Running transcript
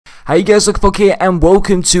How you guys, looking for here, and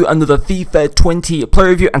welcome to another FIFA 20 player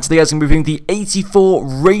review. And today I'm reviewing the 84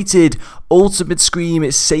 rated Ultimate Scream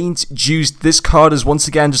Saint Juste. This card is once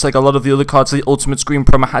again, just like a lot of the other cards, the Ultimate Scream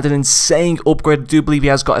promo had an insane upgrade. I do believe he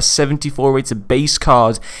has got a 74 rated base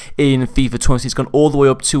card in FIFA 20. He's gone all the way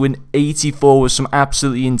up to an 84 with some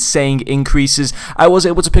absolutely insane increases. I was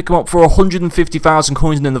able to pick him up for 150,000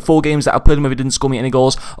 coins, and in the 4 games that I played him, if he didn't score me any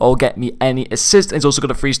goals or get me any assists. And he's also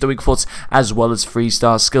got a 3-star weak foot as well as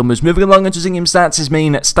 3-star skill moves. Moving along into him stats, his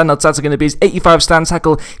main standout stats are going to be his 85 stand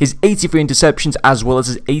tackle, his 83 interceptions, as well as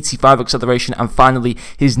his 85 acceleration, and finally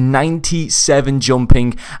his 97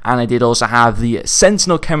 jumping. And I did also have the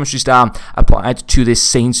Sentinel chemistry star applied to this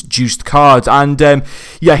Saints Juste card. And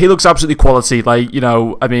yeah, he looks absolutely quality. Like, you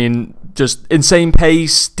know, I mean, just insane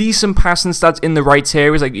pace, decent passing stats in the right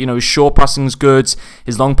areas, like, you know, his short passing is good,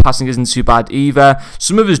 his long passing isn't too bad either.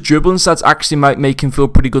 Some of his dribbling stats actually might make him feel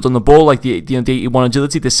pretty good on the ball, like the 81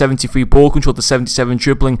 agility, the 73 ball control, the 77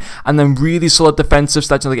 dribbling, and then really solid defensive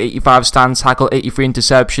stats like 85 stand tackle, 83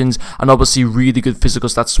 interceptions, and obviously really good physical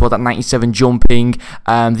stats as well, that 97 jumping,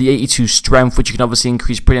 the 82 strength, which you can obviously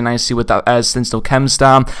increase pretty nicely with that Sentinel chem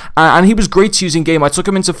star. And he was great to use in game. I took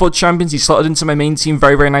him into FUT Champions, he slotted into my main team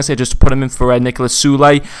very nicely. I just put him in for Nicolas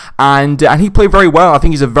Soulé, and he played very well. I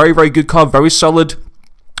think he's a very good card, very solid.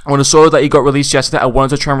 When I saw that he got released yesterday, I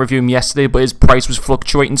wanted to try and review him yesterday, but his price was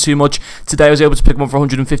fluctuating too much. Today I was able to pick him up for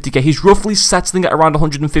 150k. He's roughly settling at around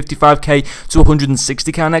 155k to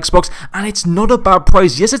 160k on Xbox, and it's not a bad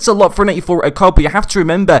price. Yes, it's a lot for an 84 rated card, but you have to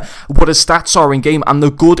remember what his stats are in game, and they're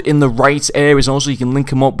good in the right areas. And also, you can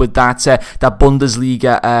link him up with that that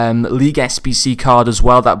Bundesliga League SBC card as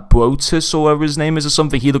well, that Brotus or whatever his name is or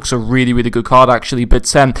something. He looks a really good card actually.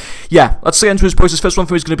 But yeah, let's get into his prices. First one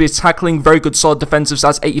for me is going to be his tackling, very good solid defensive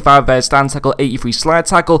stats. 85 stand tackle, 83 slide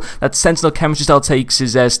tackle. That Sentinel chemistry style takes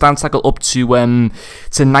his stand tackle up to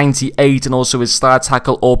 98, and also his slide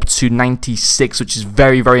tackle up to 96, which is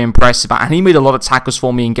very impressive. And he made a lot of tackles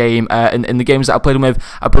for me in game. In the games that I played him with,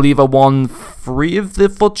 I believe I won 3 of the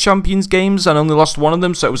FUT Champions games and only lost 1 of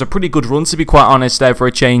them, so it was a pretty good run, to be quite honest, there for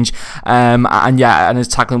a change. And yeah, and his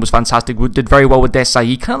tackling was fantastic. We did very well with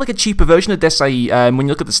Desai, kind of like a cheaper version of Desai. When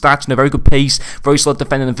you look at the stats, you know, very good pace, very solid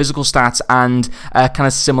defending and physical stats, and kind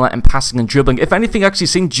of similar in passing and dribbling. If anything, actually,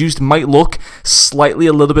 Saint Juste might look slightly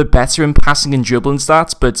a little bit better in passing and dribbling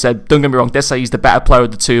stats, but don't get me wrong, Desai is the better player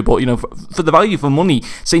of the two. But, you know, for the value for money,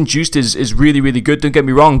 Saint Juste is really good, don't get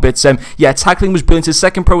me wrong. But yeah, tackling was brilliant. His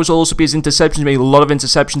second pro will also be his interceptions. He made a lot of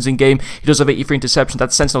interceptions in game. He does have 83 interceptions.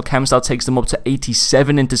 That Sentinel chem style takes them up to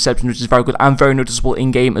 87 interceptions, which is very good and very noticeable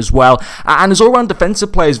in game as well. And his all-round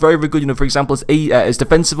defensive play is very good. You know, for example, his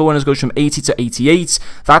defensive awareness goes from 80 to 88.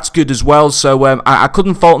 That's good as well. So I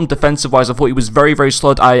couldn't fault him defensive wise. I thought he was very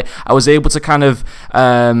solid. I was able to kind of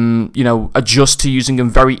you know, adjust to using him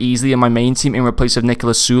very easily in my main team in replace of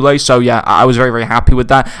Nicolas Soulé. So yeah, I was very happy with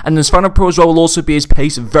that. And his final pro as well will also be his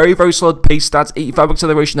pace. Very solid pace stats, 85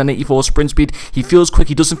 acceleration and 84 sprint speed. He feels quick,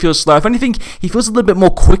 he doesn't feel slow. If anything, he feels a little bit more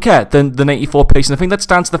quicker than 84 pace, and I think that's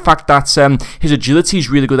down to the fact that his agility is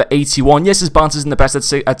really good at 81. Yes, his balance isn't the best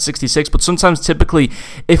at 66, but sometimes typically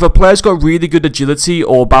if a player's got really good agility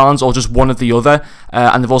or balance, or just one of the other,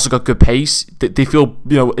 and they've also got good pace, they feel,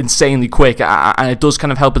 you know, insanely quick. And it does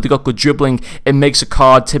kind of help that they got good dribbling. It makes a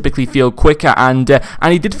card typically feel quicker, and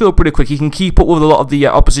he did feel pretty quick. He can keep up with a lot of the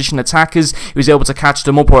opposition attackers. He was able to catch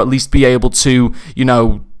them up, or at least be able to, you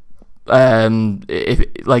know,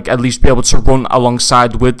 at least be able to run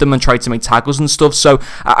alongside with them and try to make tackles and stuff. So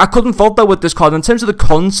I couldn't fault that with this card. In terms of the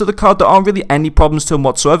cons to the card, there aren't really any problems to him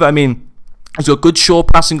whatsoever. I mean, he's got good short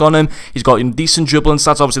passing on him. He's got, you know, decent dribbling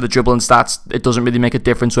stats. Obviously, the dribbling stats, it doesn't really make a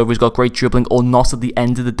difference whether he's got great dribbling or not at the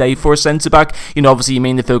end of the day for a centre-back. You know, obviously, you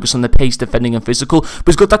mainly focus on the pace, defending, and physical. But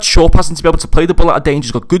he's got that short passing to be able to play the ball out of danger.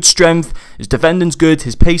 He's got good strength. His defending's good.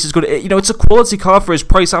 His pace is good. You know, it's a quality card for his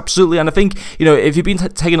price, absolutely. And I think, you know, if you've been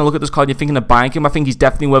taking a look at this card and you're thinking of buying him, I think he's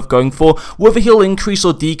definitely worth going for. Whether he'll increase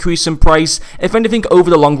or decrease in price, if anything, over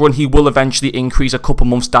the long run, he will eventually increase a couple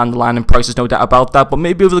months down the line in prices, no doubt about that. But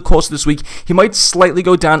maybe over the course of this week, he might slightly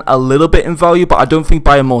go down a little bit in value, but I don't think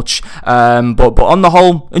by much. But on the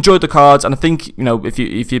whole, enjoyed the cards, and I think, you know, if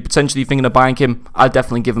you're potentially thinking of buying him, I'd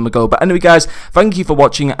definitely give him a go. But anyway, guys, thank you for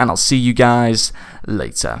watching, and I'll see you guys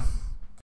later.